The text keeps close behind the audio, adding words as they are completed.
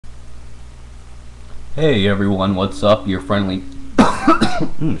Hey everyone, what's up? Your friendly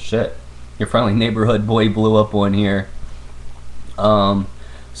shit. Your friendly neighborhood boy blew up on here. Um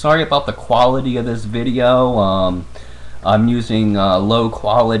Sorry about the quality of this video. I'm using low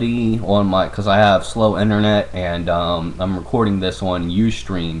quality on my cuz I have slow internet, and I'm recording this on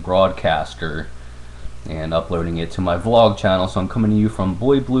Ustream Broadcaster and uploading it to my vlog channel. So I'm coming to you from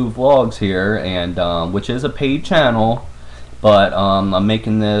Boy Blue Vlogs here, and which is a paid channel. But I'm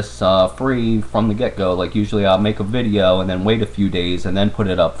making this free from the get-go. Like, usually I'll make a video and then wait a few days and then put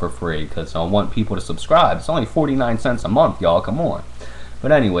it up for free because I want people to subscribe. It's only 49 cents a month, y'all. Come on.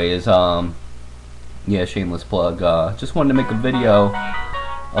 But anyways, yeah, shameless plug. Just wanted to make a video,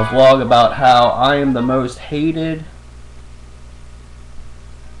 a vlog about how I am the most hated.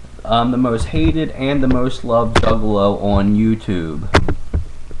 I'm the most hated and the most loved Juggalo on YouTube.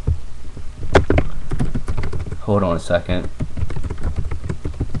 Hold on a second.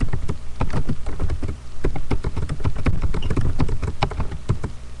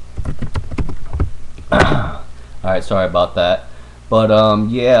 Alright, sorry about that. But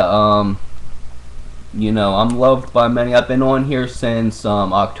yeah, you know, I'm loved by many. I've been on here since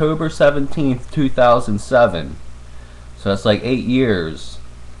October 17th, 2007. So that's like 8 years.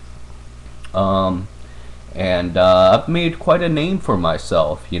 And I've made quite a name for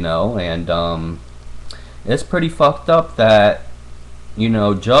myself, you know, and it's pretty fucked up that, you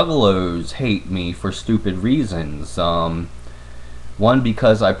know, Juggalos hate me for stupid reasons. One,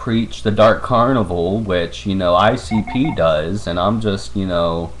 because I preach the Dark Carnival, which, you know, ICP does, and I'm just, you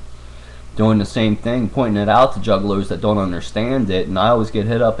know, doing the same thing, pointing it out to Juggalos that don't understand it. And I always get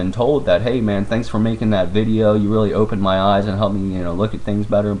hit up and told that, hey man, thanks for making that video, you really opened my eyes and helped me, you know, look at things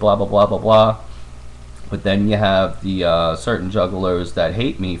better, blah blah blah blah blah. But then you have the certain Juggalos that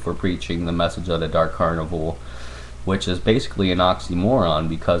hate me for preaching the message of the Dark Carnival, which is basically an oxymoron,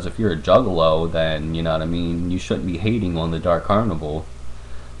 because if you're a Juggalo, then, you know what I mean, you shouldn't be hating on the Dark Carnival.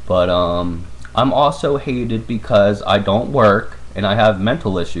 But I'm also hated because I don't work and I have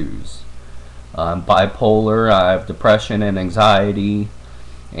mental issues. I'm bipolar, I have depression and anxiety,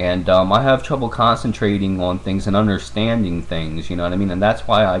 and I have trouble concentrating on things and understanding things, you know what I mean, and that's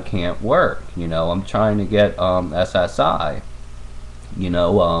why I can't work. You know, I'm trying to get SSI, you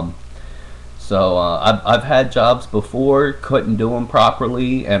know. So I've had jobs before, couldn't do them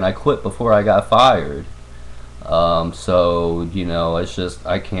properly, and I quit before I got fired. So, you know, it's just,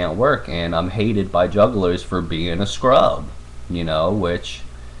 I can't work, and I'm hated by Juggalos for being a scrub, you know, which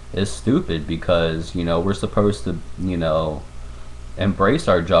is stupid because, you know, we're supposed to, you know, embrace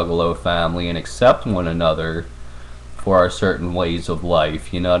our Juggalo family and accept one another for our certain ways of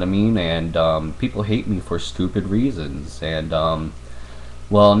life, you know what I mean? And people hate me for stupid reasons, and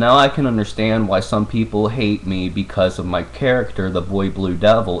well, now I can understand why some people hate me because of my character, the Boy Blue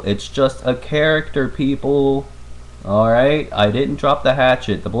Devil. It's just a character, people. Alright? I didn't drop the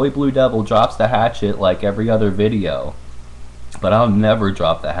hatchet. The Boy Blue Devil drops the hatchet like every other video. But I'll never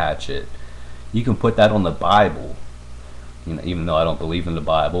drop the hatchet. You can put that on the Bible. You know, even though I don't believe in the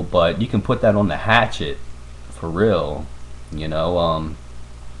Bible, but you can put that on the hatchet. For real. You know,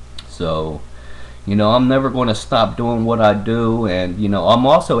 so, you know, I'm never going to stop doing what I do. And, you know, I'm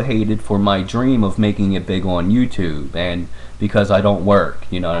also hated for my dream of making it big on YouTube, and because I don't work,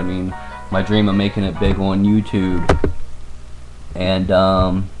 you know what I mean? My dream of making it big on YouTube. And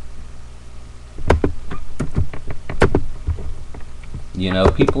you know,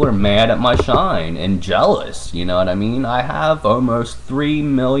 people are mad at my shine and jealous, you know what I mean? I have almost 3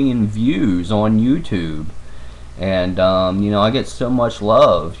 million views on YouTube. And, you know, I get so much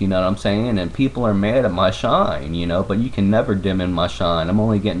love, you know what I'm saying? And people are mad at my shine, you know, but you can never dim in my shine. I'm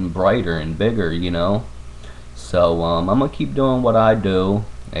only getting brighter and bigger, you know? So, I'm going to keep doing what I do.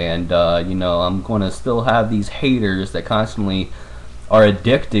 And, you know, I'm going to still have these haters that constantly are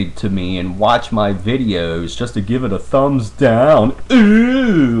addicted to me and watch my videos just to give it a thumbs down,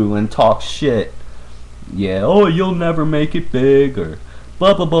 ooh, and talk shit. Yeah, oh, you'll never make it big, or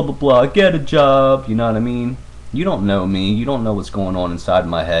blah, blah, blah, blah, blah, get a job, you know what I mean? You don't know me, you don't know what's going on inside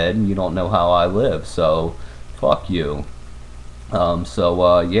my head, and you don't know how I live, so fuck you.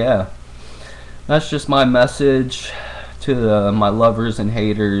 Yeah, that's just my message to my lovers and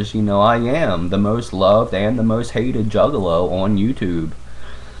haters. You know, I am the most loved and the most hated Juggalo on YouTube.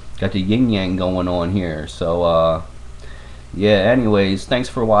 Got the yin yang going on here. So yeah, anyways, thanks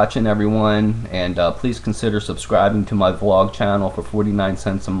for watching everyone, and please consider subscribing to my vlog channel for 49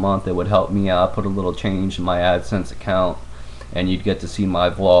 cents a month. It would help me out, put a little change in my AdSense account, and you'd get to see my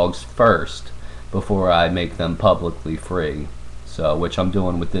vlogs first before I make them publicly free. So, which I'm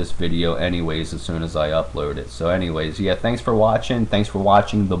doing with this video anyways as soon as I upload it. So anyways, yeah, thanks for watching. Thanks for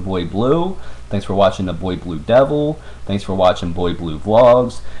watching The Boy Blue. Thanks for watching the Boy Blue Devil. Thanks for watching Boy Blue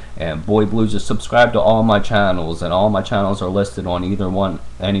Vlogs. And Boy Blue, just subscribe to all my channels, and all my channels are listed on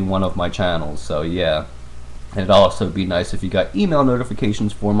any one of my channels. So yeah. And it'd also be nice if you got email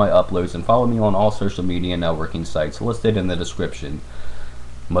notifications for my uploads, and follow me on all social media networking sites listed in the description.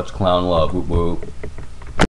 Much clown love. Whoop whoop.